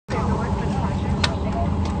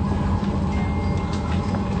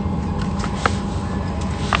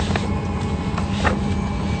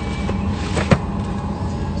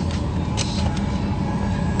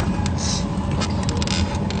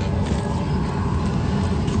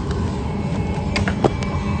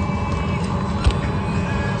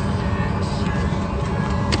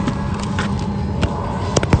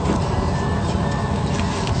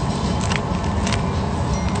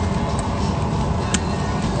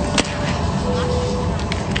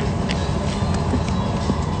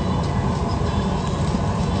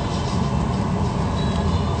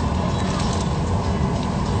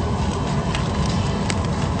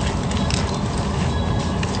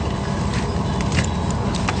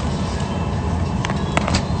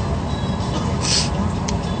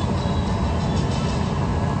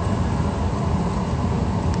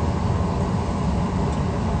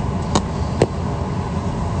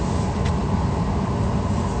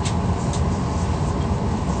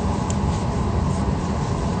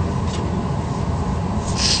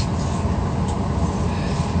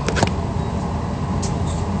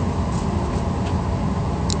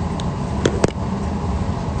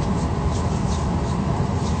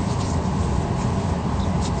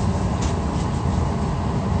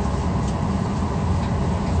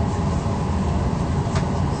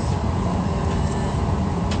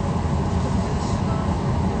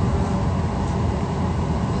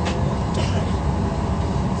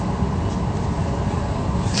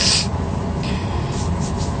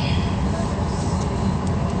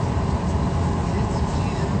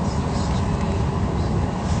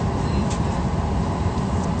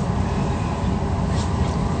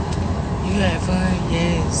You had fun?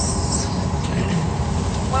 Yes.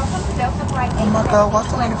 Welcome to Delta Flight. Oh my God, why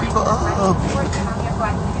so many people up? I'm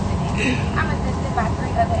assisted by 3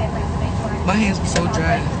 other Atlanta-based flight. My hands were so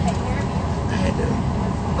dry. I had to.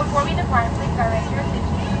 Before we depart, please direct your attention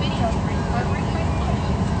to the video screen for a brief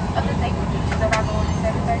presentation of the safety features of our Boeing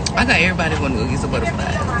 737. I got everybody want to go get some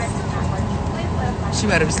butterflies. She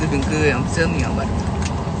better be sleeping good. I'm telling you, I'm about to.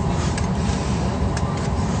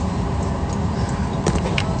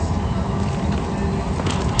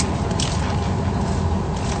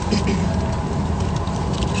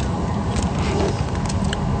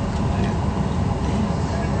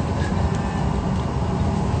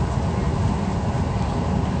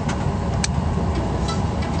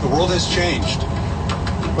 The world has changed,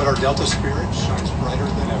 but our Delta spirit shines brighter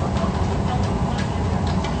than ever.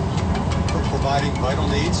 From providing vital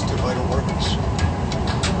needs to vital workers,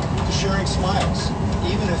 to sharing smiles,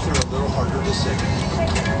 even if they're a little harder to see.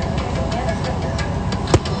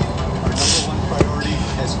 Our #1 priority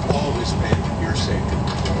has always been your safety.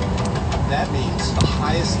 That means the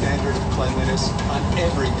highest standard of cleanliness on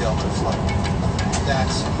every Delta flight.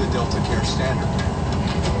 That's the Delta Care Standard.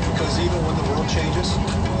 Because even when the world changes,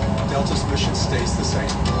 Delta's mission stays the same.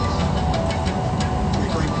 We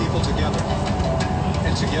bring people together,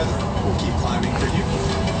 and together we'll keep climbing for you.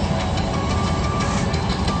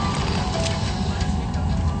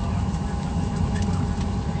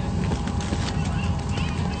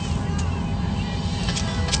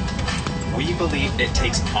 We believe it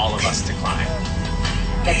takes all of us to climb.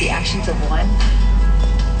 That the actions of one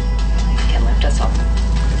can lift us all.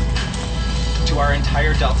 To our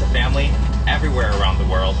entire Delta family, everywhere around the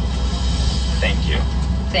world, thank you.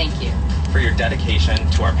 Thank you. For your dedication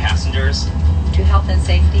to our passengers. To health and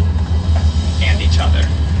safety. And each other.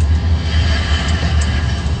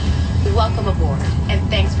 Welcome aboard, and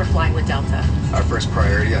thanks for flying with Delta. Our first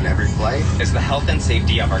priority on every flight is the health and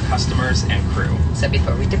safety of our customers and crew. So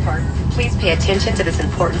before we depart, please pay attention to this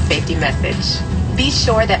important safety message. Be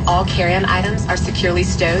sure that all carry-on items are securely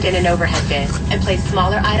stowed in an overhead bin, and place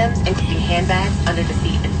smaller items, including handbags, under the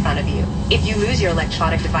seat in front of you. If you lose your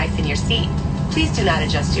electronic device in your seat, please do not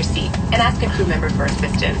adjust your seat and ask a crew member for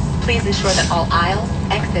assistance. Please ensure that all aisles,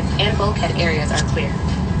 exits, and bulkhead areas are clear.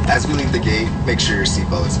 As we leave the gate, make sure your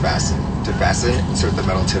seatbelt is fastened. To fasten, insert the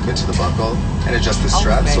metal tip into the buckle and adjust the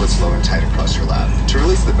strap so it's low and tight across your lap. To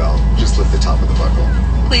release the belt, just lift the top of the buckle.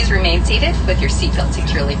 Please remain seated with your seatbelt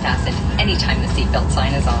securely fastened anytime the seatbelt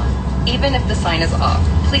sign is on. Even if the sign is off,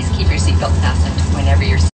 please keep your seatbelt fastened whenever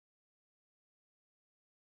your seat